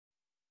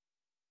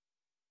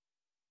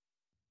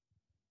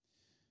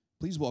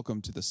Please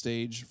welcome to the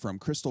stage from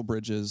Crystal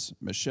Bridges,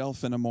 Michelle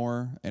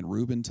Finamore and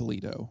Ruben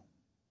Toledo.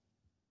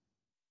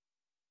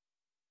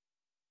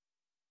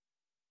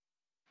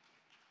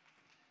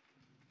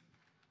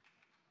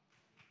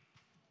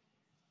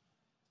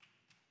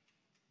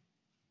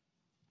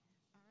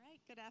 All right,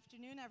 good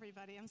afternoon,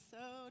 everybody. I'm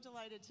so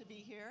delighted to be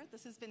here.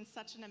 This has been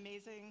such an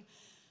amazing,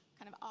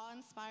 kind of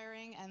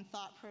awe-inspiring and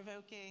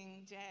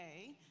thought-provoking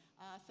day.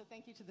 So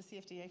thank you to the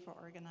CFDA for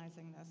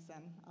organizing this,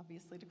 and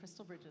obviously to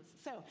Crystal Bridges.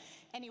 So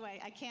anyway,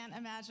 I can't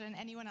imagine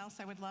anyone else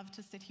I would love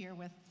to sit here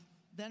with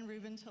than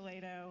Ruben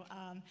Toledo.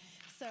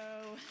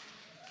 Thank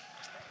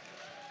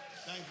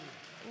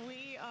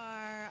you.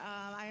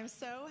 I am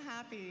so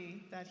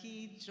happy that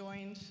he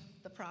joined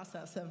the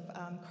process of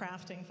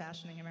crafting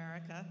Fashioning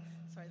America.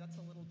 Sorry, that's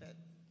a little bit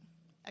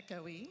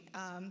echoey.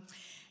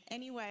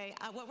 Anyway,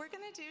 what we're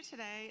going to do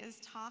today is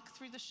talk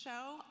through the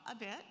show a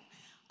bit.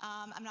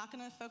 I'm not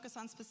going to focus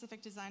on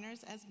specific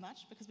designers as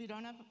much because we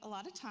don't have a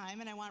lot of time,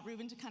 and I want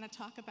Ruben to kind of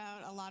talk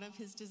about a lot of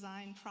his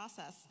design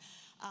process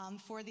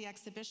for the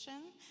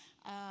exhibition.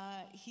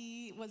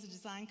 He was a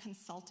design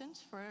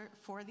consultant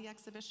for the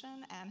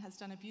exhibition and has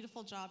done a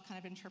beautiful job kind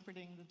of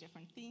interpreting the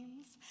different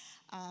themes.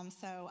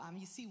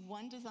 You see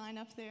one design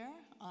up there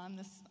on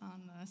the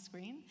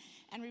screen.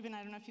 And Ruben,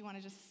 I don't know if you want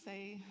to just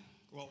say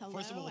Well, hello.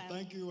 first of all,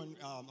 thank you, and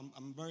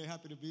I'm very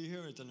happy to be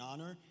here. It's an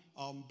honor.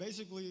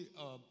 Basically,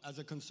 as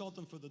a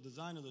consultant for the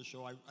design of the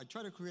show, I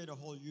try to create a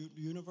whole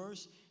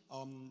universe.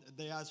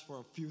 They asked for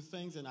a few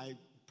things, and I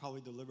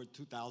probably delivered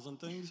 2,000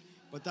 things,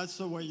 but that's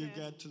the way you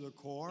get to the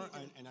core,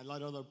 and I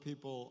let other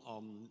people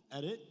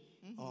edit.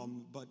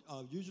 But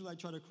usually I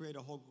try to create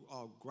a whole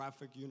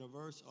graphic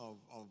universe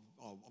of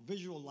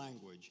visual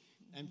language.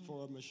 And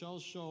for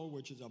Michelle's show,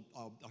 which is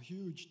a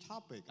huge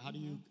topic, how do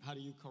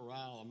you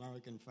corral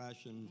American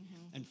fashion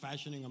and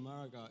fashioning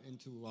America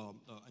into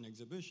an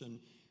exhibition?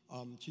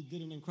 She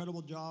did an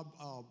incredible job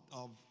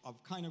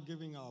of kind of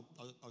giving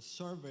a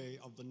survey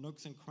of the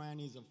nooks and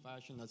crannies of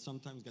fashion that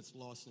sometimes gets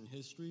lost in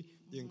history,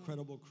 the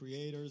incredible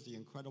creators, the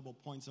incredible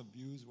points of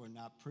views we're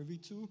not privy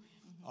to.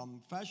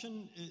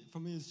 Fashion, for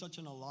me, is such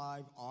an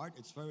alive art.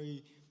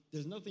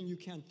 There's nothing you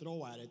can't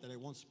throw at it that it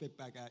won't spit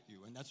back at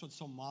you. And that's what's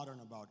so modern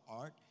about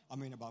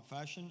about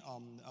fashion.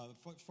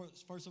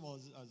 First of all,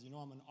 as you know,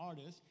 I'm an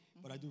artist,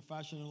 but I do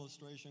fashion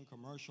illustration,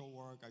 commercial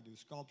work, I do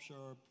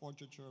sculpture,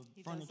 portraiture,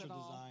 furniture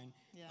design.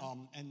 Yeah.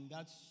 And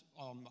that's,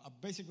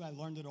 basically I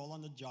learned it all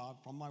on the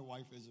job from my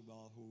wife,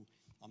 Isabel, who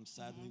I'm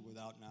sadly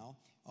without now.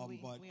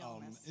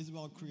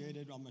 Isabel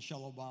created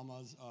Michelle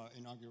Obama's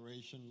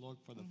inauguration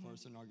look for the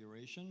first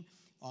inauguration.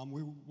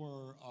 We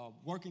were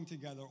working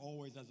together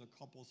always as a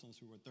couple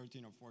since we were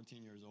 13 or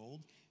 14 years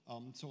old.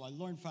 So I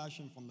learned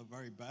fashion from the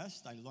very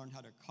best. I learned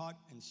how to cut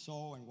and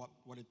sew and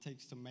what it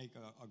takes to make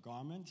a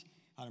garment,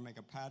 how to make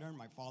a pattern.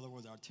 My father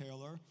was our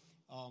tailor.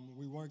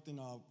 We worked in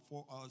a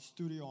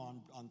studio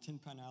on Tin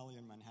Pan Alley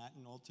in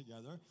Manhattan all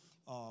together,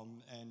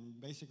 and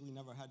basically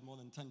never had more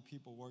than 10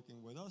 people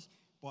working with us.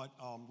 But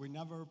we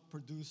never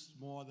produced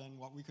more than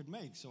what we could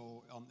make.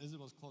 So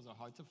Isabel's clothes are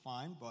hard to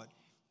find, but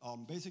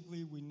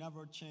basically we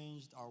never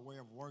changed our way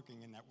of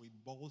working in that we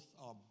both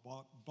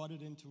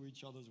butted into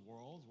each other's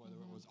worlds, whether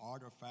it was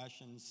art or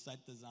fashion,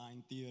 set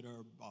design,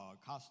 theater,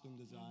 costume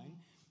design.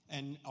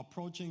 And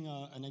approaching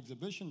an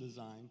exhibition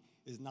design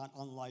is not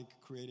unlike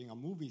creating a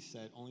movie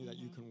set, only that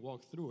you can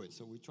walk through it.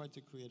 So we tried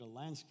to create a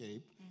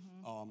landscape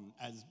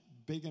as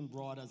big and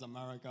broad as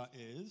America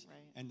is,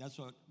 and that's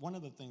one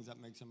of the things that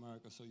makes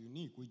America so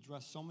unique. We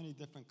dress so many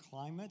different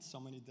climates, so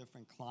many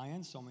different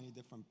clients, so many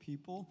different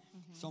people,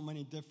 so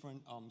many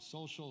different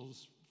social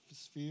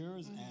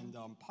spheres and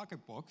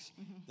pocketbooks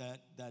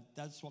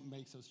that's what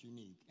makes us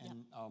unique.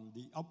 And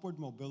the upward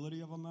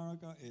mobility of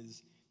America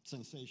is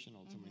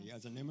sensational to me.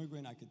 As an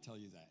immigrant, I could tell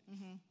you that.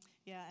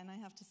 Yeah, and I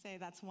have to say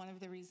that's one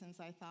of the reasons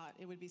I thought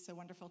it would be so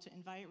wonderful to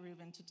invite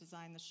Ruben to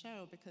design the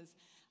show, because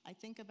I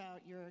think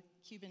about your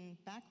Cuban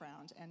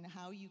background and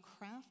how you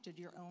crafted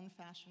your own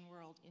fashion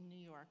world in New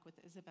York with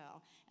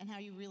Isabel, and how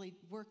you really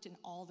worked in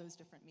all those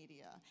different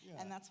media. Yeah.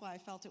 And that's why I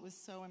felt it was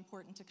so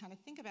important to kind of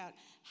think about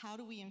how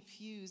do we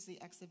infuse the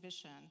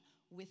exhibition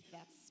with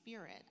that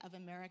spirit of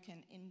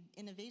American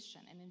innovation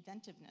and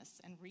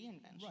inventiveness and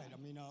reinvention. Right.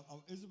 I mean,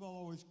 Isabel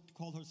always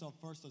called herself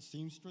first a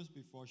seamstress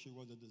before she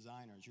was a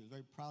designer. She was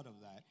very proud of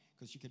that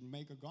because she could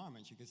make a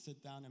garment. She could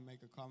sit down and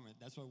make a garment.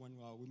 That's why when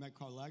we met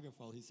Karl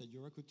Lagerfeld, he said,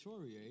 "You're a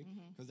couturier,"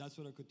 because that's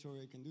what a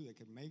couturier can do. They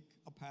can make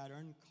a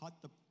pattern,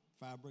 cut the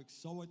fabric,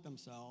 sew it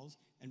themselves,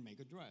 and make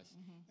a dress.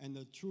 And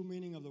the true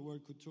meaning of the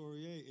word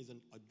couturier is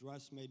a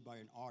dress made by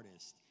an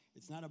artist.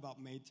 It's not about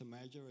made to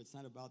measure. It's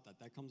not about that.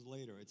 That comes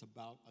later. It's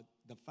about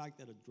the fact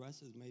that a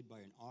dress is made by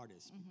an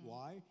artist.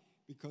 Why?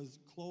 Because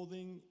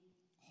clothing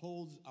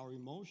holds our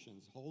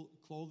emotions.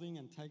 Clothing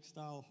and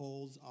textile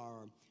holds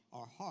our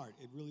heart.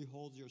 It really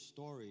holds your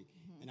story.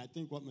 And I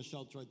think what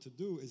Michelle tried to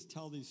do is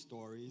tell these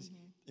stories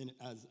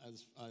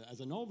as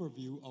an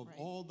overview of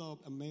all the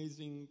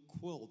amazing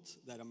quilt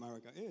that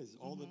America is,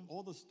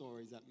 all the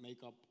stories that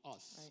make up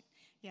us. Right.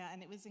 Yeah,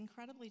 and it was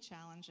incredibly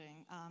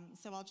challenging.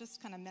 So I'll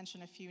just kind of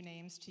mention a few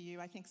names to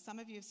you. I think some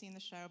of you have seen the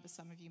show, but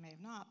some of you may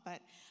have not.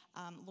 But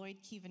Lloyd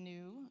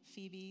Kivanu,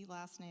 Phoebe,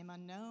 last name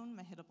unknown,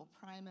 Mahitable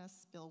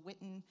Primus, Bill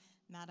Witten,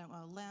 Madame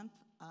Olympe,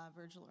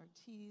 Virgil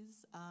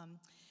Ortiz.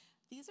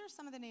 These are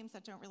some of the names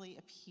that don't really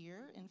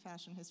appear in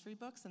fashion history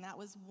books, and that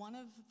was one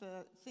of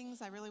the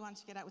things I really wanted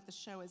to get at with the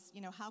show is,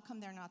 how come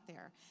they're not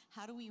there?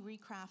 How do we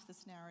recraft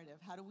this narrative?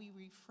 How do we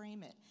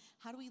reframe it?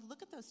 How do we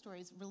look at those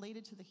stories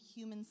related to the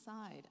human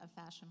side of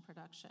fashion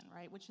production,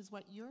 right? Which is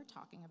what you're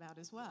talking about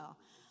as well.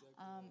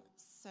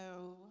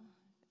 So,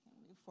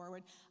 move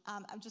forward.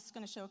 I'm just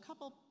going to show a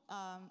couple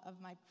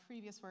of my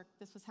previous work.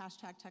 This was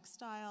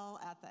 #Textile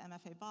at the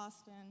MFA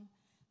Boston.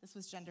 This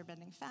was Gender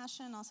Bending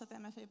Fashion, also at the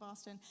MFA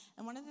Boston.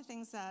 And one of the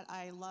things that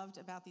I loved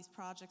about these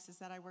projects is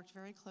that I worked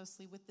very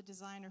closely with the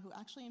designer who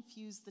actually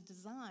infused the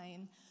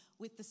design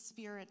with the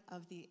spirit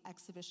of the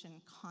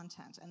exhibition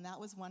content. And that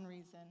was one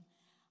reason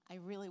I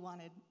really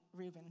wanted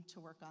Ruben to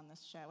work on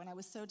this show. And I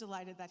was so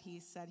delighted that he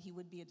said he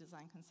would be a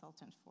design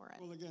consultant for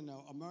it. Well, again,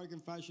 now, American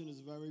fashion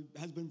has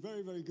been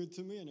very, very good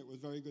to me, and it was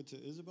very good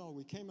to Isabel.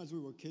 We came as we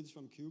were kids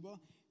from Cuba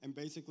and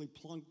basically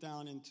plunked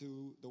down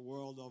into the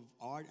world of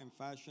art and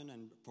fashion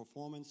and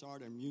performance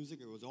art and music.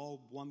 It was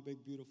all one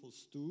big, beautiful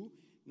stew.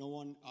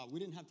 We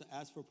didn't have to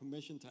ask for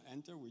permission to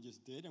enter. We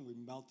just did, and we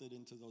melted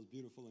into those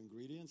beautiful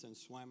ingredients and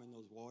swam in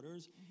those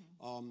waters.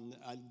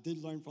 I did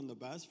learn from the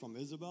best, from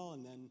Isabel,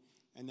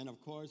 and then, of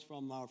course,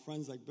 from our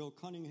friends like Bill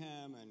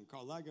Cunningham and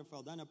Karl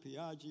Lagerfeld, Anna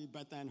Piaggi,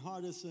 Beth Ann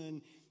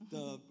Hardison,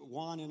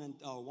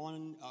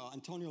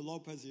 Antonio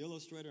Lopez, the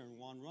illustrator, and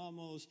Juan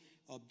Ramos.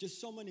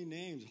 Just so many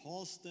names.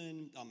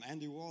 Halston,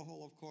 Andy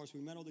Warhol, of course.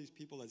 We met all these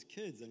people as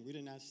kids, and we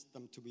didn't ask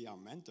them to be our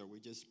mentor. We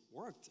just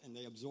worked, and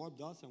they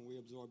absorbed us, and we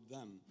absorbed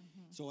them.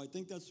 So I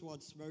think that's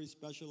what's very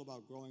special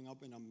about growing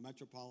up in a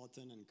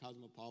metropolitan and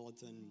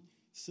cosmopolitan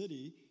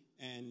city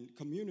and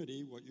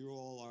community, what you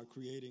all are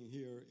creating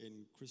here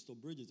in Crystal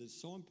Bridges. Is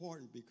so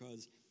important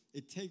because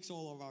it takes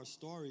all of our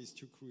stories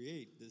to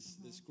create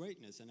this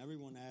greatness, and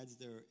everyone adds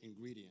their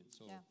ingredients.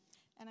 So. Yeah.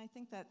 And I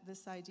think that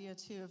this idea,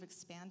 too, of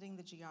expanding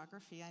the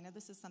geography, I know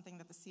this is something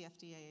that the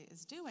CFDA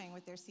is doing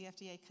with their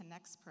CFDA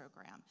Connects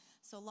program.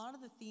 So a lot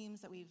of the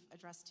themes that we've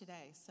addressed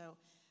today, so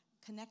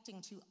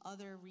connecting to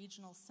other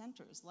regional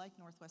centers like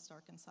Northwest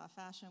Arkansas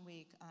Fashion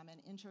Week and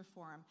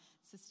Interform,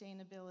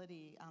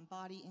 sustainability,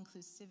 body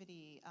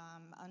inclusivity,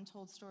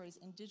 untold stories,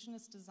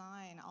 indigenous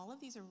design, all of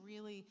these are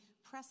really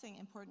pressing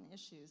important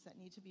issues that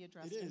need to be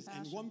addressed in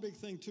fashion. And one big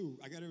thing too,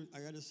 I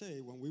gotta say,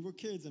 when we were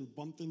kids and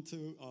bumped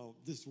into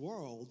this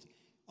world,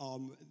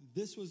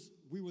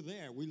 we were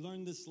there. We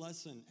learned this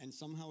lesson, and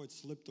somehow it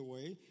slipped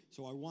away.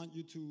 So I want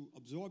you to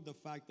absorb the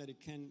fact that it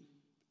can.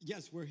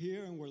 Yes, we're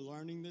here and we're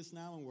learning this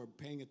now and we're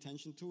paying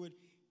attention to it.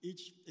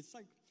 It's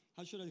like,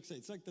 how should I say?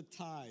 It's like the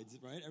tides,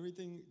 right?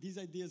 These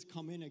ideas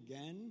come in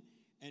again,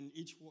 and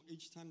each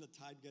time the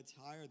tide gets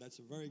higher, that's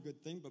a very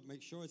good thing, but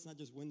make sure it's not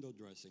just window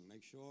dressing.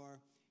 Make sure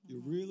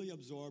you really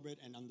absorb it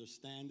and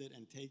understand it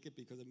and take it,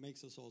 because it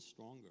makes us all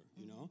stronger,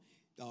 you know?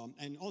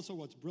 And also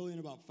what's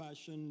brilliant about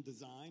fashion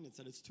design, it's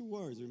that it's 2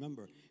 words,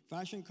 remember.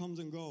 Fashion comes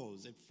and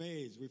goes, it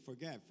fades, we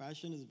forget.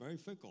 Fashion is very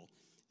fickle.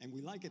 And we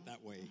like it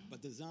that way,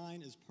 but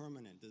design is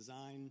permanent.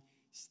 Design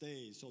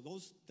stays. So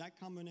that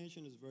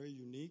combination is very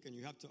unique, and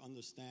you have to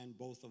understand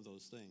both of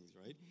those things,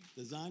 right?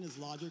 Design is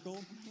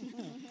logical.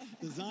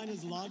 Design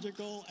is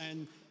logical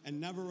and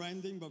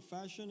never-ending, but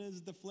fashion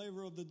is the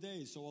flavor of the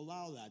day. So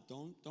allow that.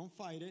 Don't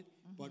fight it,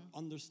 but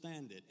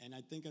understand it. And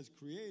I think as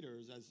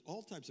creators, as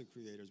all types of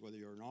creators, whether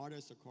you're an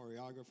artist, a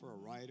choreographer,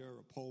 a writer,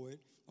 a poet,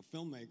 a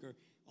filmmaker,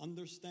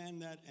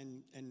 understand that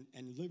and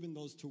live in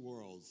those 2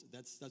 worlds.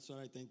 That's what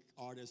I think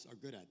artists are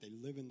good at. They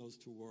live in those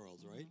 2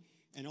 worlds, right?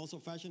 And also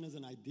fashion is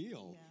an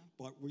ideal,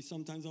 but we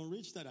sometimes don't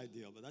reach that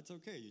ideal, but that's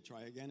okay. You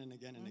try again and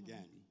again and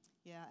again.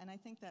 Yeah, and I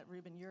think that,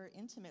 Ruben, your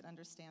intimate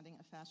understanding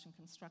of fashion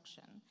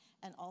construction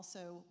and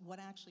also what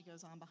actually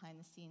goes on behind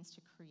the scenes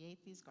to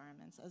create these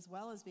garments, as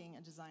well as being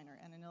a designer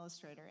and an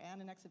illustrator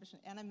and an exhibition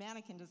and a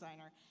mannequin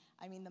designer,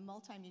 I mean, the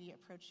multimedia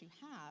approach you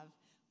have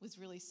was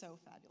really so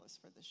fabulous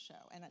for this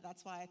show. And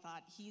that's why I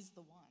thought he's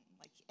the one.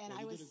 And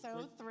I was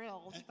so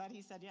thrilled that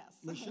he said yes.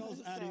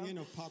 Michelle's adding in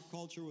of pop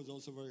culture was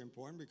also very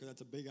important, because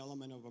that's a big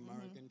element of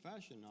American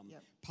fashion.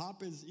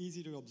 Pop is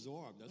easy to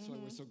absorb. That's why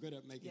we're so good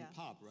at making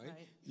pop, right?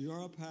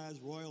 Europe has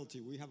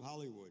royalty. We have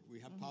Hollywood. We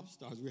have pop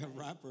stars. We have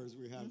rappers.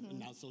 We have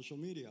now social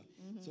media.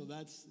 So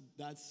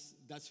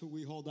that's who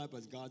we hold up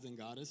as gods and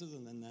goddesses,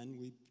 and then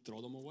we throw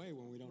them away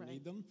when we don't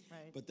need them.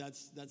 But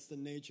that's the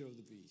nature of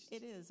the beast.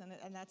 It is,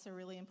 and that's a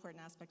really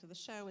important aspect of the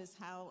show, is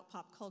how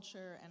pop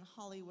culture and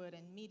Hollywood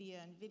and media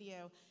and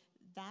video,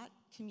 that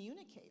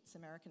communicates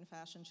American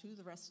fashion to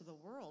the rest of the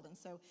world. And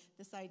so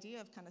this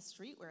idea of kind of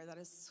streetwear that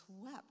has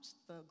swept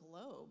the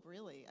globe,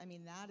 really, I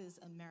mean, that is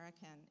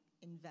American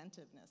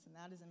inventiveness, and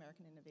that is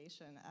American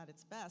innovation at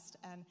its best,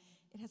 and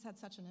it has had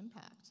such an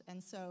impact.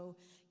 And so,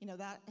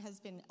 that has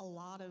been a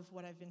lot of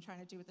what I've been trying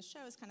to do with the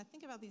show, is kind of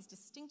think about these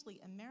distinctly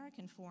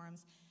American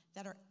forms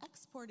that are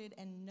exported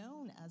and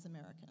known as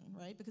American,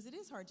 right? Because it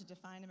is hard to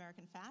define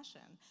American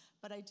fashion,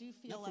 but I do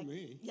feel Not like... for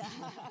me. Yeah,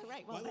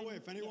 right. Well, by the way,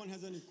 if anyone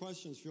has any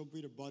questions, feel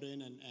free to butt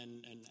in and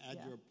add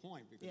your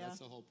point, because that's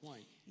the whole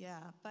point. Yeah,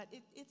 but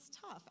it's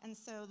tough. And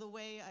so the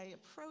way I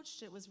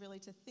approached it was really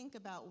to think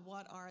about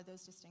what are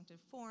those distinctive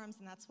forms,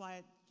 and that's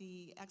why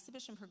the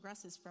exhibition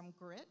progresses from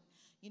grit,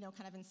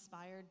 kind of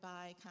inspired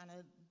by kind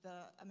of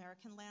the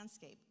American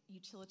landscape,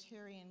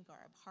 utilitarian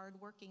garb,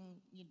 hardworking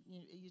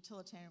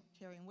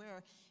utilitarian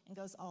wear, and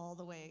goes all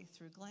the way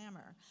through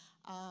glamour.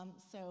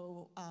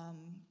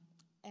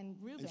 And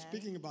Ruben... And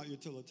speaking about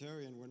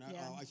utilitarian,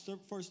 I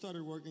first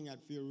started working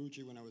at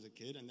Fiorucci when I was a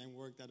kid, and then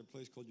worked at a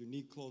place called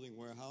Unique Clothing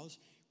Warehouse,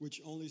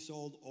 which only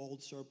sold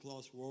old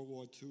surplus World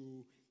War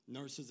II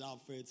nurses'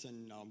 outfits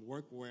and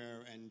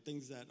workwear and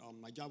things that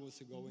my job was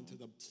to go into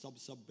the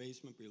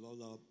sub-basement below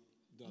the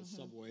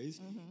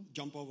subways,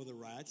 jump over the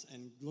rats,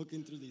 and look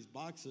into these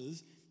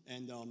boxes.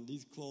 And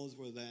these clothes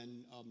were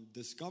then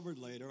discovered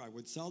later. I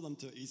would sell them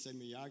to Issey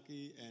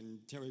Miyake and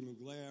Terry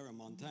Mugler in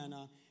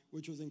Montana,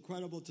 which was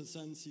incredible to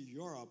then see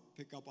Europe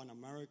pick up on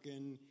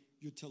American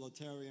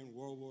utilitarian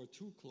World War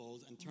II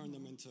clothes and turn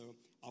them into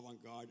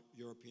avant-garde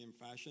European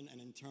fashion. And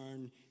in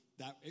turn,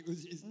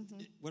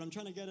 what I'm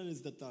trying to get at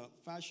is that the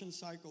fashion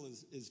cycle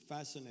is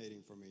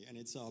fascinating for me. And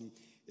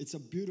it's a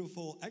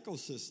beautiful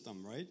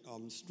ecosystem, right?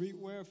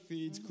 Streetwear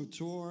feeds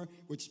couture,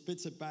 which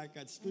spits it back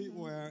at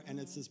streetwear, and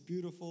it's this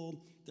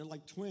beautiful, they're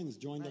like twins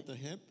joined at the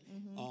hip,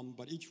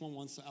 but each one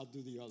wants to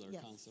outdo the other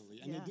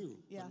constantly, and they do.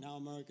 Yeah. But now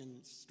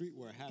American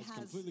streetwear has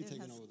completely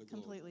taken over the globe.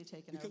 Completely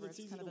taken because over. Because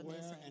it's easy to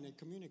wear and it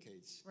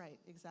communicates. Right,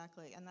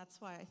 exactly. And that's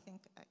why I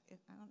think, I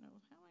don't know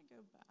how I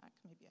go back,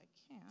 maybe I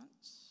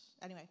can't.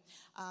 Anyway,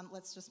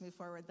 let's just move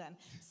forward then.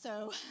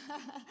 So,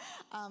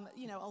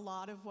 a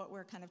lot of what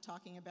we're kind of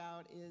talking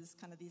about is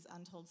kind of these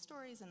untold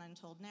stories and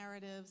untold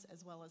narratives,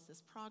 as well as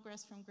this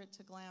progress from grit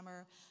to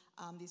glamour.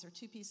 These are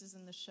two pieces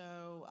in the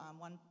show.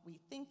 One we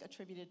think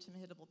attributed to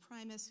Mehitable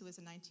Primus, who was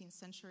a 19th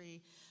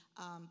century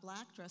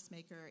black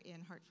dressmaker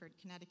in Hartford,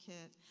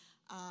 Connecticut.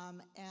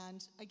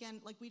 And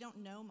again, we don't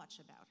know much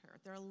about her.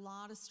 There are a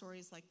lot of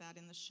stories like that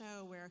in the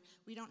show where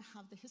we don't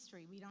have the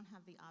history, we don't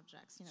have the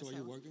objects. So are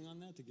you working on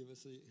that to give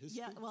us a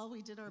history? Yeah, well,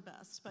 we did our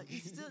best, but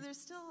there's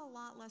still a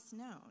lot less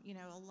known,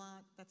 a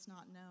lot that's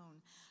not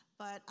known.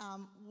 But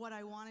what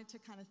I wanted to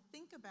kind of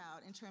think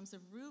about in terms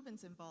of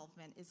Ruben's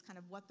involvement is kind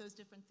of what those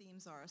different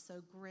themes are.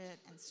 So grit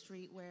and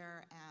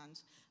streetwear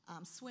and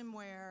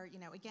swimwear,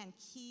 again,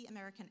 key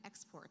American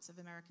exports of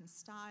American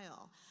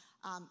style.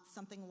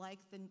 Something like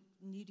the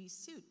nudie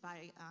suit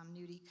by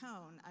Nudie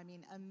Cone. I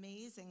mean,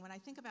 amazing. When I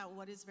think about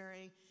what is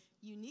very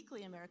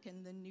uniquely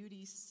American, the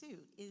nudie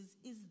suit is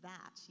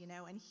that,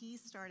 and he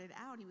started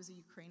out, he was a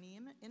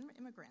Ukrainian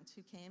immigrant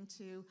who came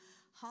to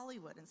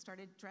Hollywood and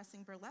started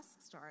dressing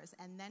burlesque stars,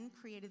 and then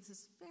created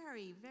this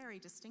very, very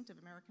distinctive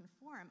American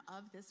form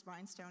of this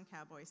rhinestone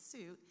cowboy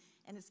suit,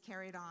 and is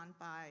carried on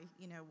by,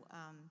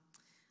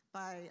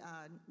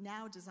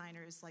 now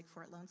designers like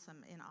Fort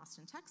Lonesome in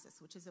Austin,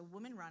 Texas, which is a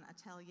woman-run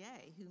atelier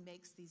who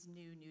makes these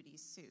new nudie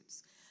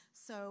suits.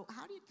 So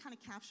how do you kind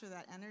of capture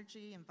that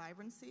energy and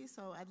vibrancy?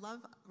 So I'd love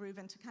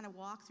Ruben to kind of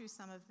walk through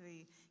some of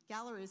the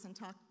galleries and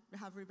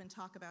have Ruben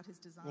talk about his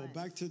designs. Well,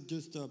 back to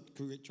just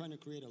trying to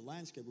create a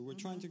landscape. We were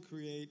trying to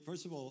create,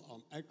 first of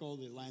all, echo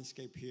the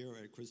landscape here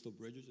at Crystal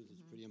Bridges. This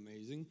is pretty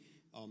amazing.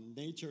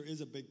 Nature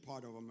is a big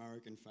part of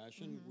American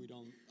fashion. We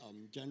don't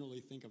generally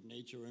think of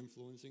nature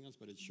influencing us,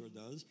 but it sure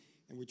does.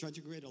 And we tried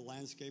to create a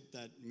landscape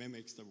that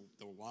mimics the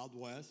Wild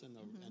West and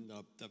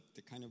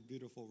the kind of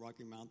beautiful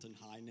Rocky Mountain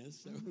highness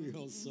that we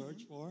all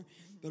search for,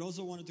 but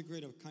also wanted to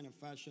create a kind of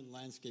fashion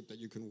landscape that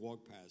you can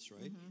walk past,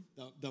 right?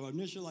 The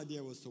initial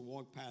idea was to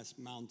walk past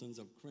mountains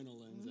of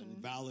crinolines and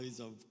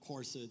valleys of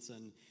corsets,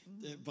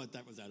 but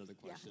that was out of the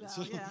question.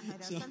 Yeah,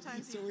 well,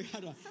 so we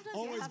had to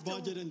always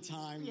budget and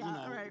time,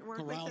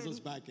 corrals us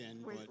back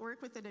in.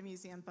 Work within a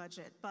museum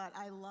budget, but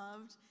I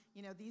loved,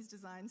 these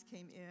designs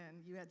came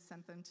in, you had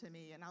sent them to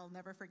me, and I'll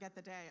never forget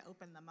the day I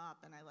opened them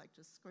up, and I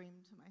just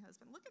screamed to my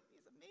husband, look at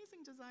these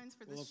amazing designs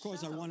for this Well, of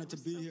course, show. I wanted to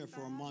be here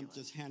for a month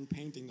just hand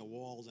painting the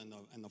walls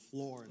and the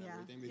floor and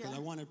everything, because I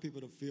wanted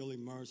people to feel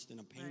immersed in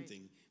a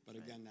painting. But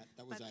again,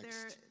 that was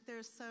X'd.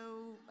 They're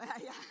so,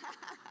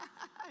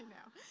 I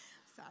know,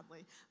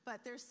 sadly.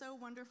 But they're so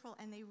wonderful,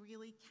 and they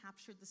really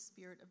captured the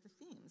spirit of the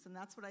themes, and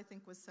that's what I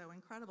think was so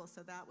incredible.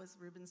 So that was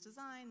Ruben's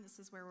design. This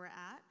is where we're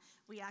at.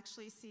 We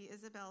actually see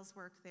Isabel's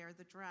work there,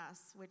 the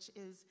dress, which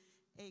is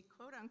a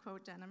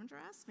quote-unquote denim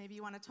dress. Maybe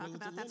you want to talk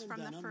about that's from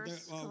denim. The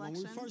first collection. When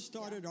we first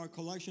started, our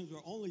collections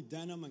were only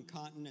denim and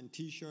cotton and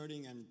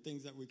T-shirting and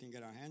things that we can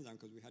get our hands on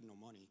because we had no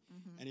money.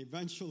 And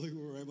eventually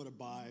we were able to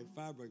buy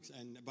fabrics.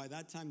 And by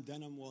that time,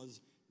 denim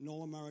was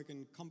no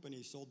American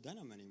company sold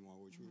denim anymore,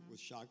 which was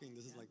shocking.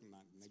 This is like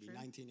maybe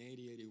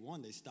 1980,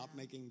 81. They stopped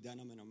making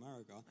denim in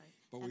America. Right.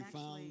 But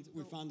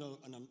we found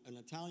an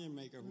Italian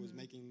maker who was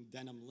making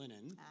denim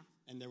linen,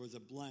 and there was a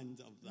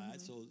blend of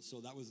that. So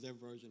that was their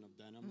version of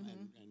denim,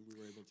 and we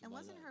were able to buy And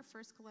wasn't that. her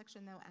first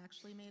collection, though,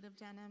 actually made of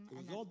denim? It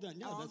was all denim.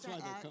 Yeah, that's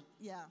right.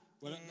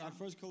 Well, yeah. our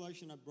first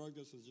collection at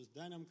Bergdorf's was just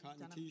denim,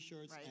 cotton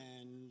T-shirts, right.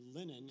 and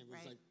linen. It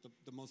was like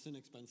the most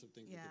inexpensive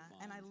thing you could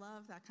find. And I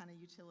love that kind of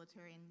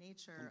utilitarian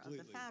nature Completely.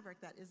 of the fabric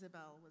that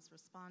Isabel was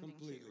responding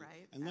to,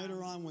 right? And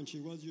later on, when she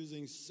was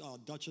using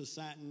Duchess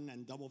satin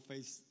and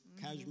double-faced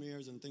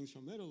cashmeres and things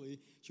from Italy,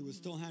 she would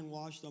still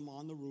hand-wash them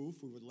on the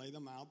roof. We would lay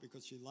them out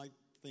because she liked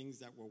things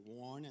that were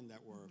worn and that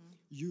were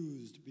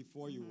used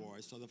before you wore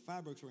it. So the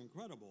fabrics were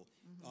incredible.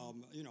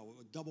 You know,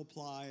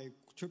 double-ply,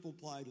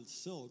 triple-ply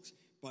silks,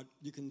 but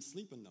you can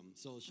sleep in them.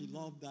 So she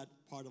loved that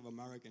part of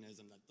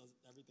Americanism, that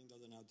everything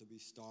doesn't have to be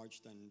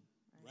starched and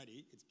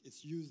ready.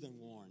 It's used and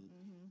worn.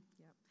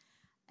 Yep.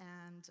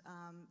 And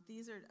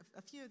these are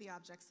a few of the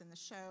objects in the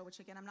show, which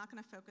again, I'm not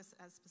going to focus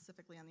as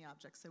specifically on the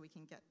objects so we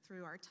can get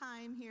through our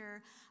time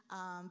here.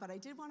 But I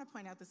did want to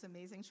point out this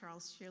amazing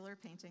Charles Sheeler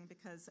painting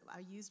because I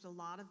used a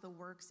lot of the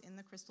works in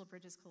the Crystal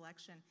Bridges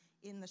collection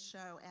in the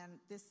show, and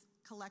this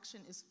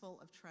collection is full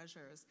of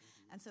treasures.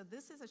 And so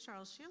this is a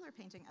Charles Sheeler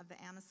painting of the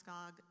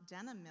Amascog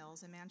denim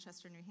mills in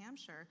Manchester, New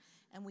Hampshire,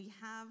 and we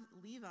have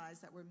Levi's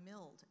that were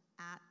milled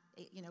at,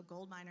 you know,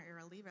 gold miner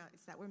era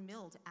Levi's that were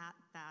milled at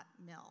that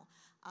mill.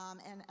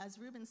 And as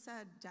Ruben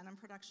said, denim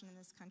production in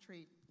this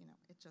country, you know,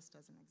 it just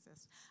doesn't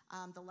exist.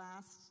 The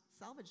last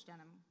salvage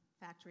denim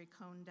factory,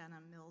 Cone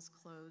Denim Mills,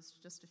 closed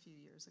just a few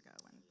years ago,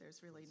 and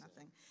there's really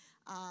nothing.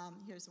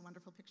 Here's a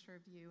wonderful picture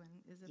of you and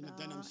Isabel. In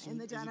the denim suit. In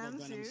the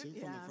denim suit,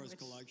 from the first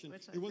collection.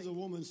 Which it was a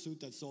woman's suit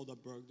that sold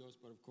at Bergdorf's,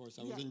 but of course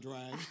I was in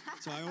drag,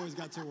 so I always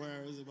got to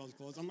wear Isabel's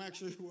clothes. I'm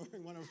actually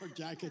wearing one of her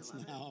jackets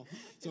now,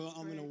 so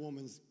I'm in a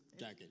woman's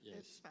jacket, yes.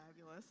 It's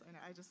fabulous. I know,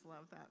 I just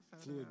love that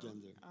photo. Fluid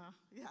gender.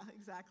 Yeah,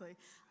 exactly.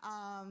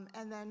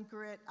 And then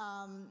grit,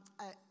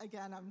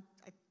 again,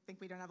 I think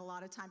we don't have a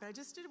lot of time, but I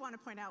just did want to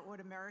point out what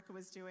America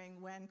was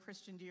doing when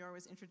Christian Dior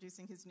was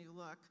introducing his new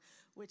look,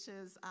 which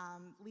is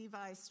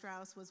Levi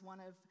Strauss was one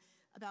of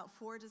about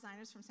 4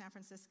 designers from San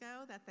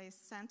Francisco that they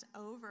sent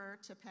over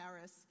to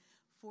Paris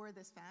for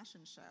this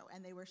fashion show,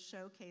 and they were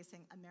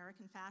showcasing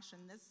American fashion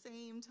the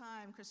same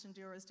time Christian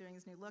Dior was doing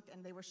his new look,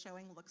 and they were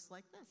showing looks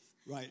like this.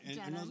 Right,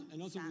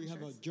 and also we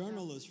have a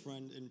journalist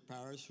friend in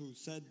Paris who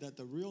said that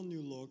the real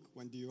new look,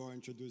 when Dior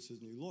introduced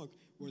his new look,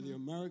 were the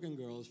American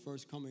girls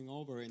first coming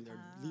over in their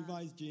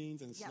Levi's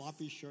jeans and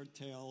sloppy shirt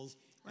tails,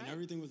 and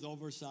everything was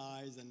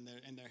oversized,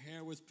 and their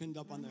hair was pinned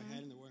up on their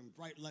head, and they were wearing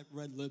bright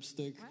red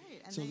lipstick.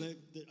 Right, and so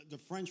the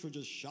French were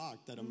just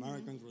shocked that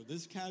Americans were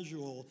this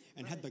casual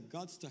and had the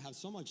guts to have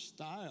so much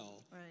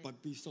style,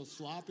 but be so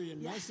sloppy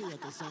and messy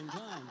at the same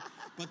time.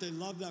 But they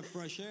love that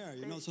fresh air,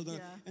 you know. So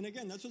and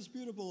again, that's what's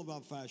beautiful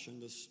about fashion: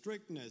 the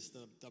strictness,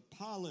 the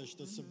polish,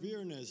 the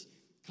severeness,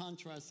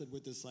 contrasted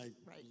with this like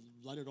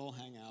let it all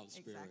hang out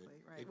spirit.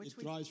 Exactly, right. It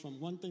thrives from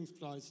one thing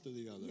thrives to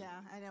the other. Yeah,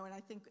 I know, and I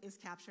think is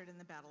captured in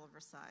the Battle of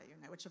Versailles, you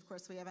know, which of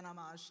course we have an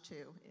homage to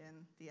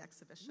in the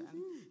exhibition.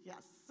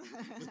 Yes.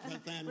 With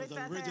Beth Ann was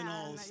the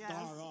original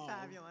star of.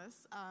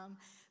 Fabulous.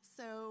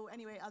 So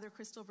anyway, other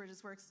Crystal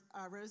Bridges works,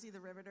 Rosie the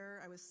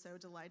Riveter, I was so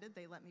delighted.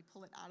 They let me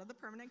pull it out of the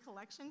permanent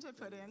collection to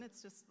put in.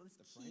 It's just this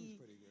the key. frame's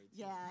pretty great.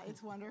 Yeah,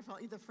 it's wonderful.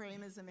 The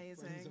frame is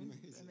amazing.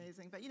 Frame's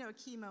amazing. But you know, a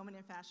key moment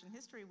in fashion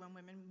history when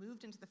women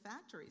moved into the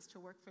factories to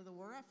work for the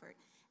war effort.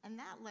 And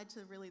that led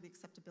to really the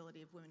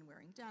acceptability of women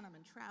wearing denim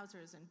and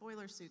trousers and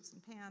boiler suits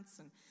and pants.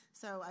 And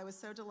so I was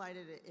so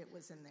delighted it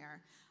was in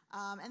there.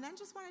 And then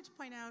just wanted to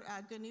point out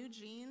GNU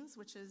Jeans,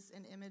 which is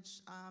an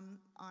image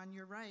on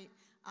your right,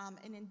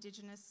 an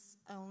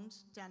indigenous-owned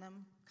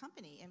denim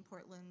company in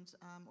Portland,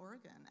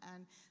 Oregon.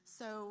 And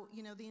so,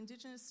 you know, the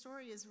indigenous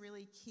story is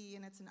really key,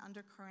 and it's an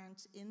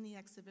undercurrent in the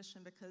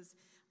exhibition because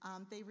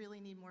they really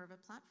need more of a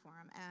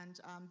platform. And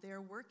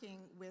they're working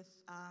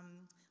with,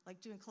 like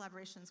doing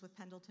collaborations with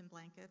Pendleton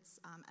Blankets,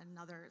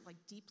 another like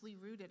deeply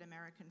rooted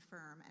American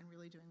firm, and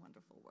really doing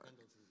wonderful work.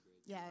 Pendleton's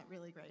great. Yeah,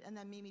 really great. And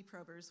then Mimi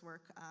Prober's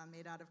work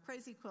made out of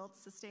crazy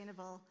quilts,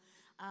 sustainable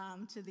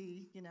to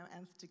the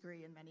nth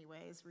degree in many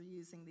ways. We're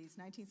using these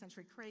 19th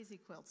century crazy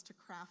quilts to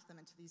craft them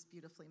into these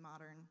beautifully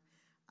modern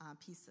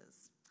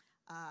pieces.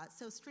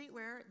 So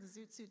streetwear, the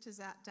zoot suit to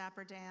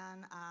Dapper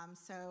Dan.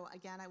 So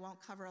again, I won't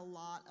cover a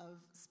lot of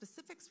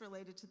specifics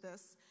related to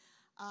this.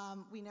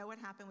 We know what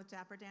happened with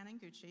Dapper Dan and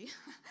Gucci.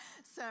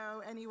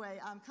 So anyway,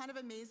 kind of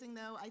amazing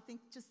though. I think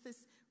just this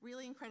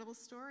really incredible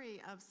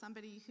story of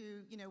somebody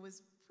who, you know,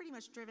 was pretty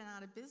much driven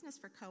out of business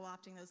for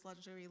co-opting those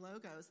luxury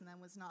logos and then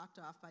was knocked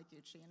off by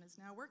Gucci and is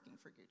now working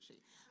for Gucci.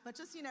 But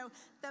just, you know,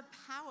 the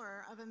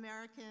power of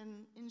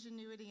American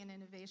ingenuity and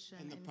innovation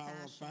and the in power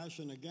of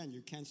fashion, again,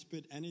 you can't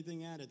spit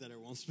anything at it that it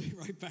won't spit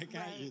right back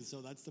at you.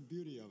 So that's the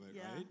beauty of it,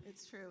 right? Yeah,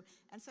 it's true.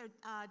 And so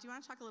do you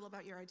want to talk a little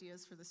about your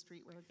ideas for the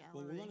streetwear gallery?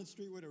 Well, we want the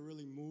streetwear to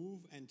really move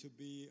and to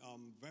be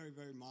very,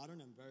 very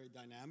modern and very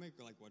dynamic,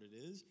 like what it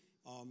is.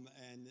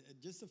 And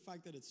just the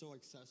fact that it's so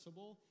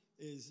accessible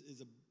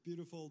is a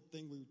beautiful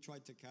thing we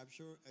tried to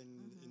capture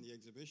in the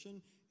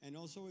exhibition. And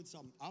also it's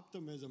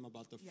optimism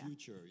about the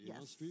future. You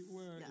know,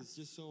 streetwear is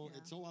just so,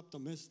 it's so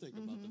optimistic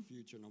about the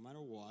future, no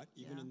matter what,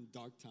 even in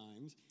dark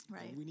times.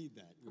 Right. And we need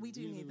that. We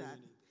do need that.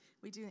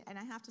 We do, and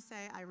I have to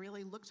say, I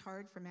really looked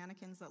hard for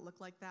mannequins that look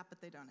like that,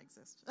 but they don't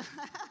exist.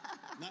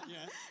 Not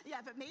yet. Yeah,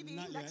 but maybe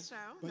next show.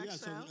 But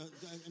next show.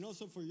 And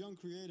also for young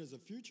creators, the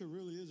future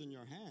really is in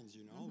your hands,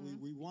 you know?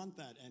 We want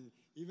that. And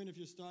even if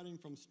you're starting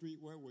from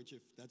streetwear, which if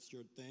that's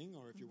your thing,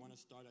 or if you want to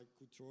start at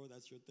couture,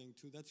 that's your thing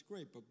too, that's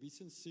great. But be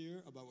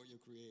sincere about what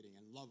you're creating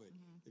and love it.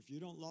 If you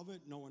don't love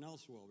it, no one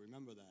else will.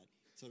 Remember that.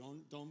 So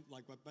don't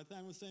like what Beth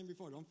Ann was saying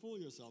before, don't fool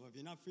yourself. If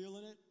you're not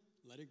feeling it,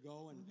 let it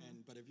go,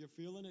 but if you're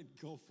feeling it,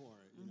 go for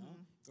it, you know?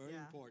 Very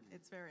important.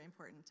 It's very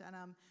important. And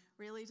I'm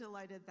really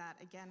delighted that,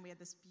 again, we had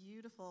this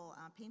beautiful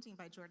painting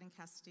by Jordan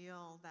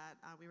Castile that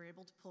we were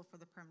able to pull for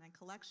the permanent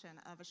collection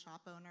of a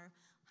shop owner,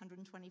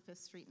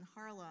 125th Street in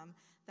Harlem,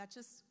 that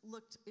just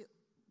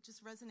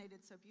just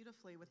resonated so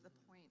beautifully with the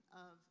point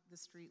of the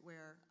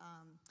streetwear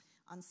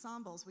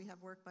ensembles. We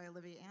have work by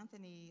Olivia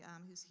Anthony,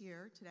 who's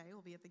here today,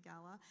 will be at the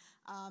gala,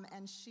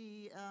 and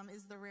she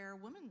is the rare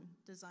woman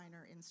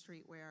designer in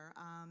streetwear,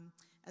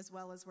 as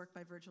well as work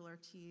by Virgil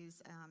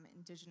Ortiz,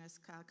 indigenous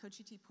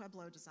Cochiti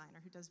Pueblo designer,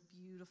 who does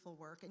beautiful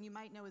work. And you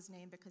might know his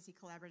name because he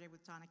collaborated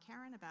with Donna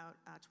Karan about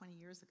 20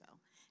 years ago,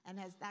 and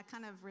that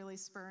kind of really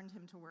spurred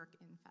him to work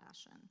in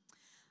fashion.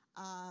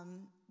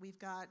 We've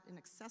got an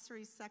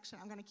accessories section.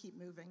 I'm going to keep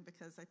moving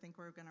because I think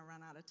we're going to run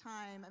out of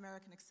time.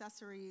 American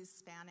accessories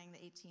spanning the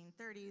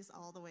 1830s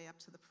all the way up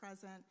to the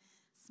present.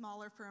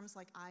 Smaller firms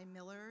like I.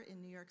 Miller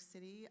in New York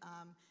City,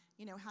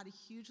 had a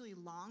hugely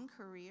long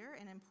career,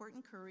 an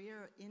important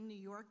career in New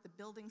York. The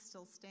building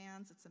still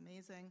stands. It's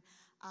amazing.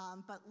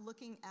 But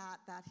looking at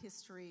that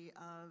history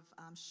of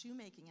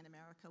shoemaking in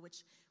America,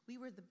 which we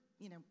were the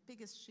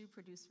biggest shoe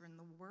producer in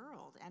the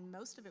world, and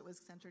most of it was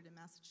centered in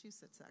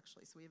Massachusetts,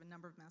 actually. So we have a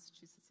number of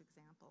Massachusetts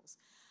examples.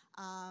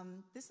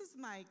 This is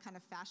my kind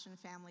of fashion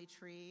family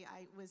tree.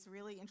 I was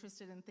really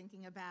interested in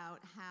thinking about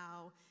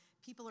how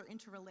people are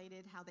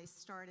interrelated, how they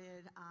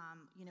started,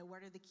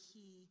 what are the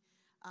key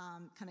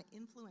kind of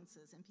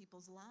influences in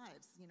people's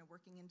lives,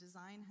 working in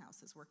design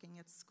houses, working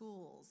at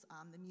schools,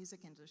 the music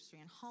industry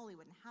in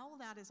Hollywood, and how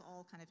that is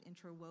all kind of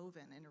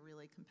interwoven in a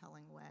really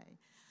compelling way.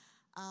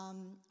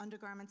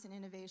 Undergarments and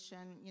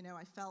innovation,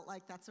 I felt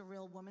like that's a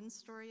real woman's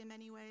story in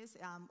many ways.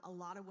 A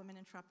lot of women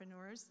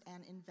entrepreneurs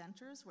and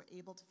inventors were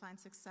able to find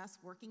success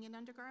working in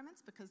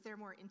undergarments because they're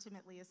more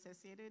intimately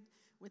associated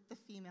with the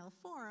female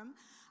form.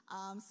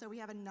 So we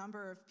have a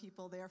number of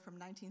people there, from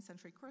 19th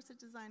century corset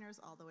designers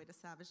all the way to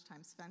Savage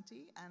Times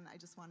Fenty, and I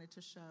just wanted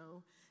to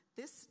show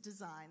this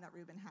design that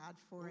Ruben had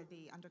for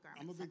the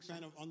undergarments I'm a big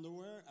fan of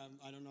underwear.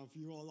 I don't know if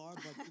you all are,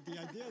 but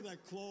the idea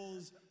that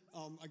clothes,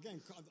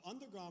 again,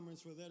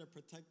 undergarments were there to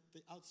protect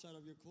the outside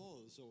of your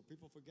clothes. So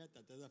people forget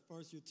that. They're the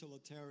first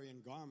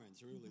utilitarian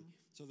garments, really.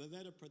 So they're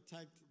there to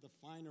protect the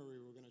finery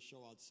we're going to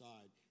show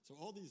outside. So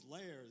all these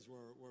layers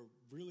were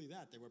really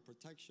that. They were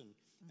protection.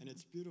 And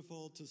it's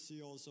beautiful to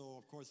see also,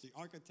 of course, the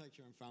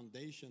architecture and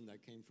foundation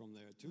that came from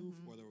there, too,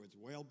 whether it's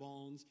whale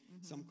bones.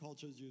 Some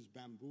cultures use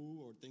bamboo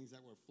or things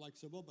that were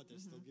flexible, but they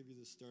still give you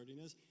the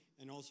sturdiness.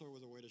 And also it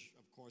was a way to,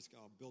 of course,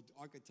 build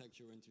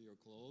architecture into your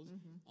clothes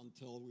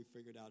until we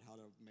figured out how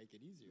to make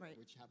it easier,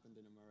 which happened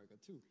in America,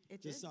 too.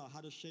 Just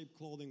how to shape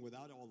clothing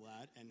without all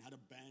that and how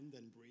to bend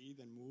and breathe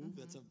and move.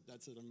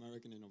 That's an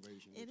American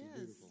innovation, which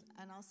is beautiful.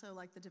 And also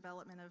like the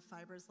development of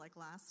fibers like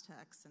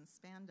lastex and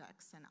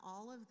spandex and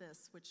all of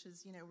this, which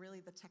is,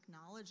 really the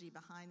technology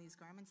behind these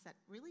garments that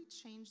really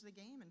changed the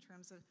game in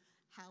terms of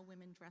how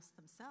women dress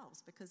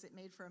themselves, because it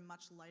made for a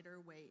much lighter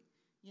weight,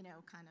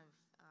 kind of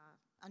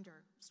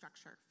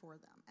understructure for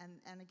them.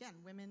 And again,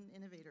 women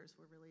innovators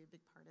were really a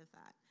big part of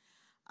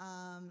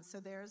that. So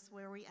there's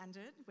where we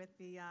ended with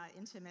the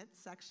intimate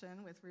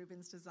section with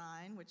Ruben's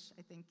design, which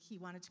I think he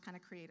wanted to kind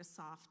of create a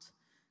soft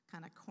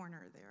kind of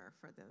corner there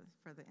for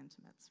the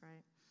intimates,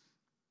 right?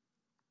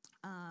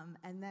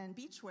 And then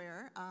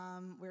beachwear,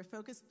 we're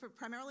focused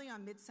primarily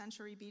on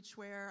mid-century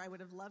beachwear. I would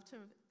have loved to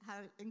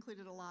have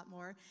included a lot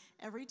more.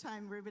 Every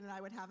time Ruben and I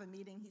would have a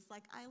meeting, he's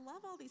like, I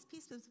love all these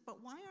pieces,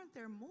 but why aren't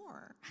there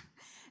more?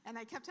 And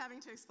I kept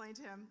having to explain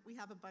to him, we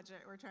have a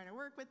budget we're trying to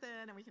work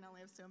within, and we can only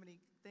have so many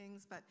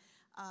things. But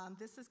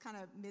this is kind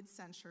of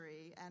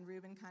mid-century, and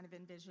Ruben kind of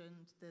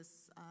envisioned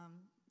this,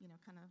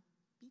 kind of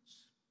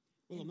beach.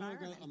 Well,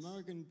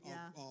 American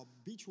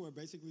beachwear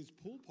basically is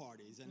pool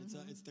parties, and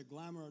it's the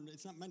glamour.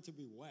 It's not meant to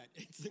be wet.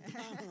 It's the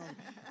glamour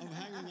of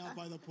hanging out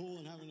by the pool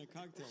and having a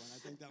cocktail. And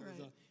I think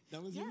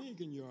that was unique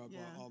in Europe.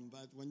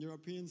 But when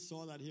Europeans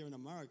saw that here in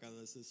America,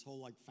 there's this whole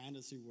like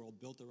fantasy world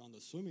built around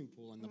the swimming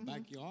pool and the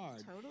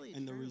backyard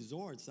and the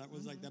resorts. That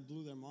was like that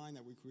blew their mind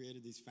that we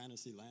created these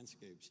fantasy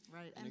landscapes.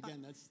 Right. And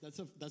again,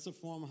 that's a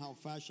form of how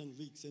fashion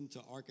leaks into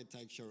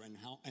architecture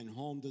and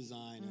home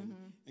design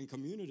and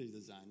community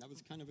design. That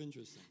was kind of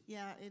interesting. Yeah.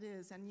 Yeah, it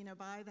is. And,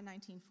 by the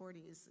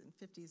 1940s and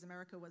 50s,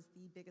 America was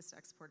the biggest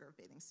exporter of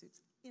bathing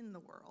suits in the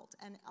world.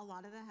 And a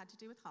lot of that had to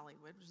do with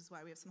Hollywood, which is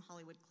why we have some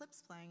Hollywood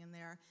clips playing in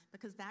there,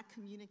 because that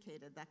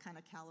communicated that kind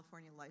of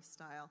California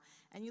lifestyle.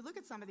 And you look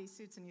at some of these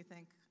suits and you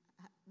think,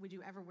 would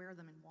you ever wear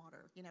them in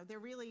water? They're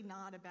really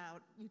not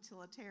about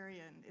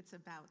utilitarian. It's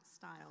about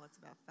style. It's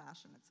about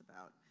fashion. It's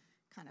about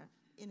kind of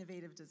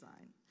innovative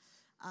design.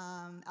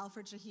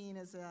 Alfred Shaheen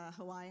is a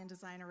Hawaiian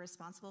designer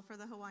responsible for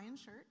the Hawaiian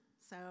shirt.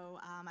 So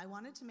I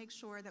wanted to make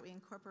sure that we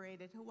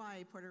incorporated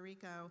Hawaii, Puerto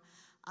Rico,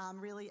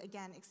 really,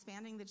 again,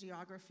 expanding the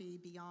geography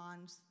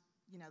beyond,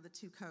 the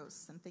two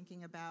coasts and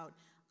thinking about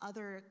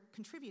other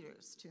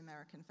contributors to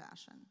American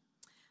fashion.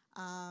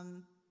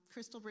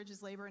 Crystal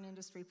Bridge's Labor and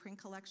Industry print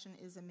collection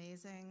is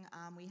amazing.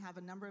 We have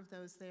a number of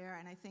those there.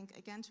 And I think,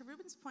 again, to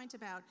Ruben's point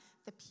about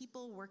the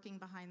people working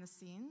behind the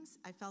scenes,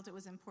 I felt it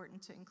was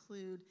important to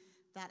include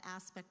that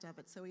aspect of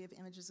it. So we have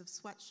images of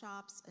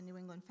sweatshops, a New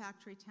England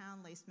factory town,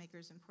 lace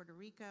makers in Puerto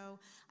Rico.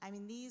 I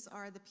mean, these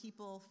are the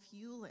people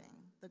fueling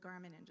the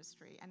garment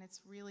industry, and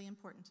it's really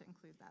important to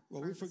include that.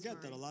 Well, we forget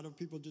that a lot of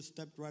people just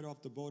stepped right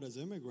off the boat as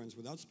immigrants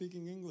without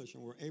speaking English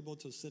and were able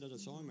to sit at a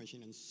sewing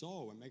machine and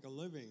sew and make a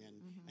living.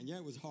 And yeah,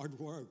 it was hard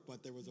work,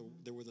 but there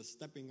was a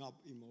stepping up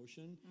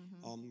emotion,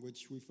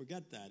 which we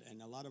forget that.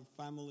 And a lot of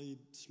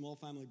small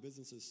family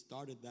businesses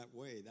started that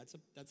way.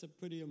 That's a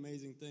pretty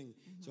amazing thing.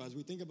 So as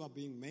we think about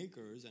being makers,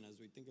 and as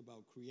we think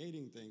about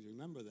creating things,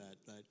 remember that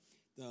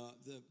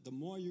the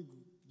more you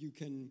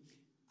can,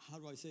 how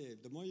do I say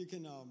it? The more you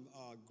can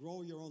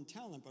grow your own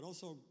talent, but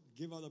also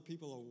give other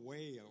people a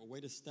way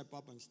to step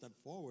up and step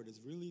forward is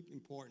really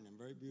important and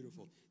very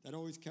beautiful. That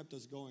always kept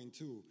us going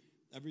too.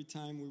 Every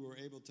time we were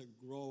able to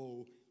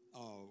grow,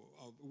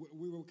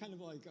 we were kind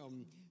of like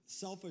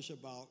selfish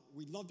about,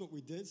 we loved what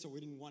we did, so we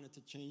didn't want it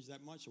to change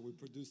that much, so we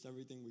produced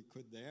everything we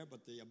could there,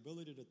 but the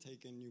ability to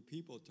take in new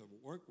people to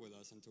work with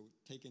us and to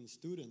take in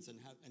students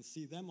and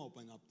see them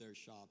open up their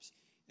shops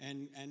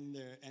and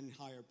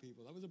hire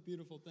people. That was a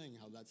beautiful thing,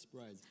 how that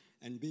spreads.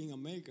 And being a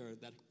maker,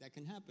 that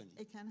can happen.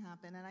 It can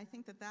happen, and I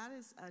think that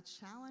is a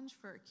challenge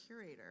for a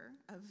curator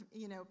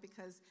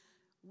because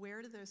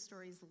where do those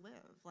stories live?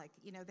 Like,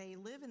 they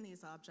live in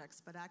these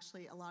objects, but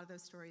actually a lot of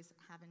those stories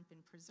haven't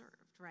been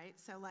preserved, right?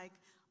 So, like,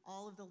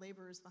 all of the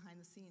laborers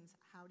behind the scenes,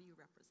 how do you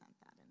represent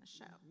that in a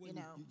show? Well,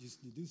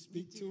 you do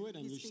speak to it,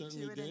 and you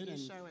certainly did.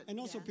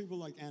 And also people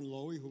like Anne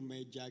Lowy, who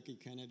made Jackie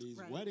Kennedy's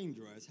wedding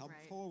dress. How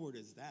forward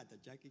is that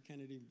Jackie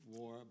Kennedy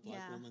wore a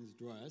black woman's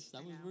dress?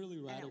 That was really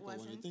radical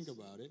when you think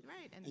about it.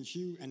 Right.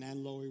 And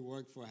Anne Lowy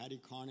worked for Hattie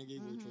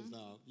Carnegie, which was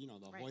the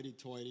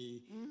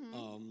hoity-toity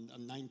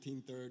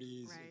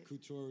 1930s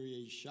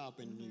couturier shop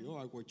in New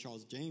York where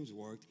Charles James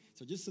worked.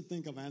 So just to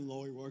think of Anne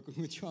Lowy working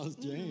with Charles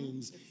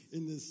James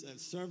in this,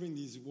 serving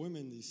these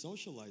women, these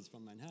socialites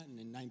from Manhattan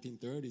in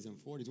 1930s and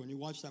 40s. When you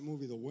watch that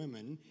movie, The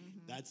Women,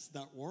 that's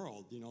that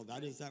world.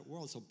 That is that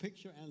world. So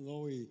picture Anne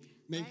Lowy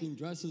making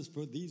dresses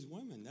for these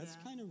women. That's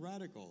kind of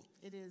radical.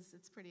 It is.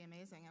 It's pretty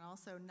amazing. And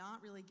also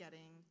not really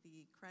getting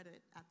the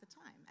credit at the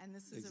time. And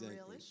this is a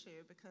real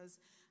issue because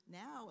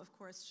now, of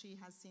course, she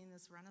has seen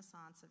this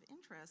renaissance of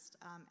interest.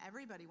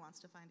 Everybody wants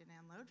to find an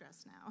Anne Lowe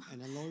dress now.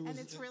 And Anne Lowe was,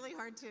 it's really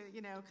hard to,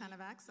 kind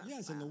of access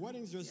Yes, that. and the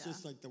weddings dress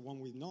just like the one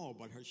we know,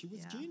 but she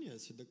was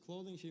genius. The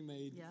clothing she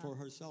made for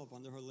herself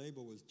under her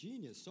label was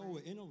genius, so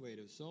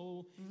innovative,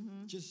 so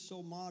just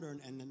so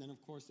modern. And then,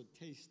 of course, the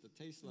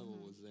taste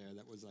level was there.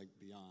 That was like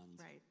beyond.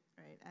 Right.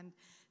 And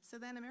so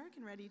then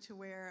American Ready to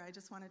Wear, I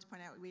just wanted to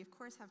point out, we of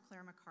course have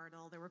Claire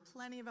McCardle. There were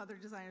plenty of other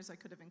designers I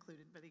could have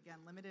included, but again,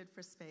 limited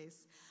for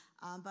space.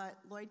 But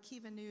Lloyd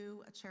Kivanu,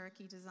 a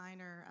Cherokee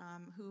designer,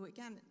 who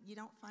again, you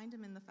don't find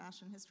him in the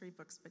fashion history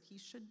books, but he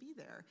should be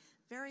there.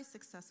 Very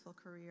successful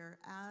career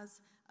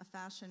as a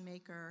fashion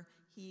maker.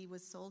 He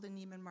was sold in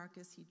Neiman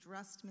Marcus. He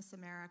dressed Miss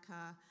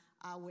America.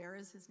 Where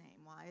is his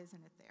name? Why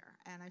isn't it there?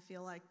 And I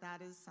feel like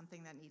that is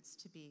something that needs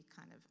to be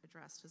kind of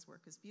addressed. His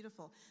work is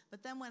beautiful.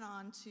 But then went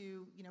on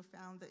to,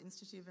 found the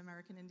Institute of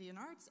American Indian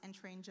Arts and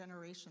trained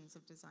generations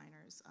of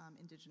designers,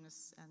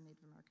 indigenous and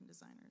Native American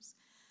designers.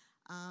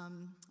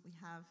 We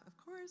have, of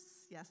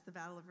course, the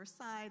Battle of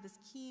Versailles, this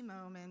key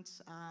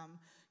moment,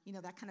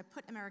 that kind of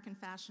put American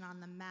fashion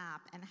on the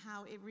map and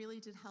how it really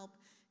did help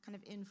kind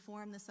of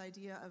inform this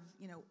idea of,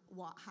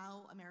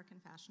 how American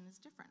fashion is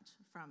different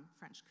from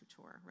French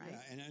couture, right?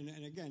 Yeah,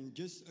 and again,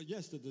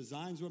 yes, the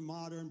designs were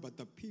modern, but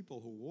the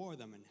people who wore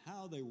them and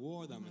how they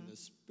wore them and the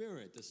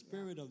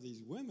spirit of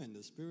these women,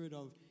 the spirit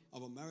of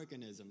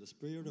Americanism, the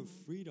spirit of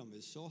freedom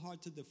is so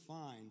hard to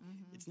define.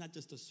 It's not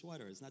just a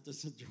sweater, it's not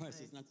just a dress,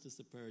 it's not just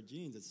a pair of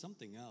jeans, it's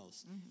something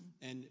else.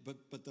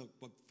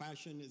 But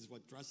fashion is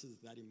what dresses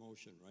that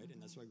emotion, right?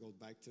 And that's why it goes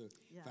back to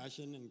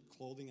fashion and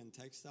clothing and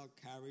textile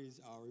carries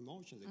our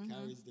emotions. It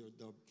carries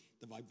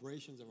the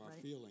vibrations of our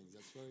feelings.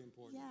 That's very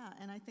important. Yeah,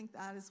 and I think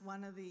that is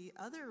one of the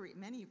other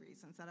many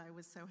reasons that I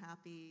was so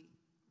happy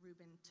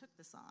Ruben took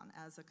this on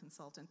as a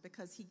consultant,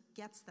 because he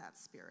gets that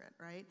spirit,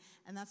 right?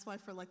 And that's why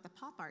for like the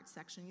pop art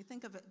section, you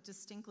think of a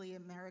distinctly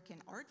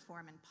American art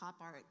form, and pop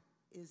art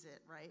is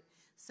it, right?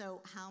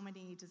 So how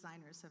many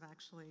designers have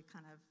actually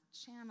kind of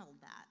channeled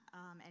that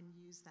and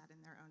used that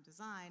in their own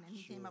design. And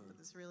he came up with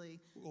this really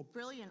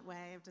brilliant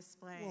way of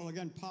displaying. Well,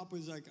 again, pop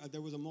was like,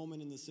 there was a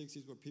moment in the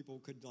 60s where people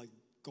could like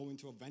go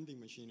into a vending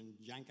machine and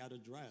yank out a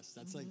dress.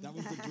 That's like, that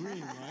was the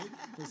dream, right?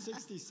 For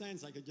 60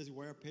 cents, I could just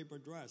wear a paper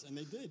dress. And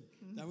they did.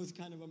 That was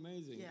kind of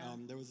amazing. Yeah.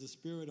 There was a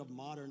spirit of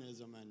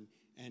modernism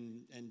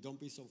and don't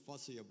be so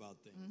fussy about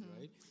things,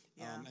 right?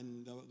 Yeah.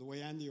 And the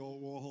way Andy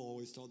Warhol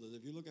always told us,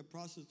 if you look at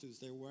prostitutes,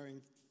 they're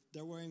wearing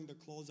the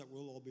clothes that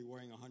we'll all be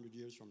wearing 100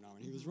 years from now,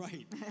 and he was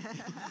right.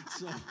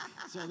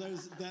 so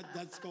there's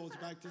that goes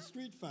back to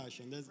street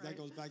fashion. That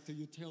goes back to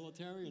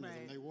utilitarianism.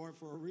 Right. They wore it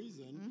for a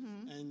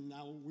reason, and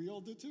now we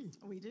all do too.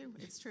 We do.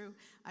 It's true.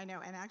 I know.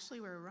 And actually,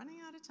 we're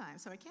running out of time,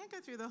 so I can't go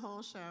through the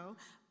whole show.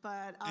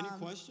 But any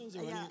questions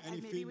or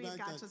any maybe feedback? We've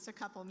got just a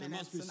couple minutes. There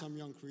must be some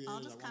young creator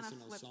I'll just that kind wants of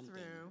to know flip something.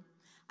 through.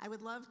 I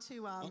would love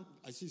to.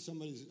 I see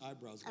somebody's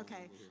eyebrows going over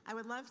here. I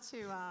would love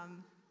to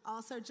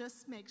also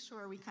just make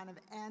sure we kind of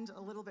end a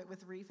little bit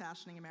with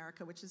Refashioning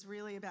America, which is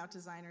really about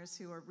designers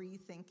who are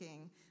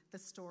rethinking the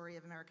story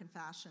of American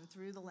fashion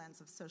through the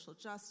lens of social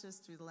justice,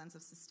 through the lens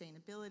of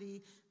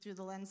sustainability, through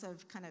the lens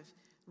of kind of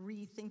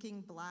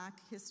rethinking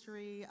Black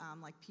history,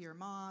 like Pierre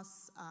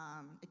Moss,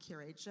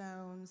 Akira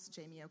Jones,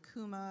 Jamie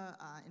Okuma,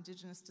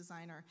 indigenous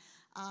designer,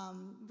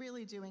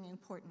 really doing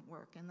important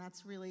work. And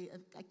that's really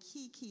a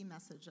key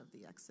message of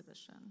the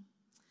exhibition.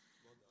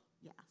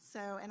 Yeah,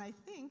 so, and I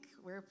think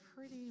we're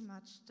pretty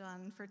much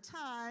done for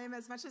time,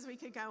 as much as we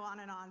could go on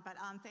and on, but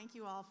thank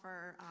you all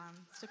for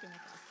sticking with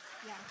us.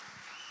 Yeah.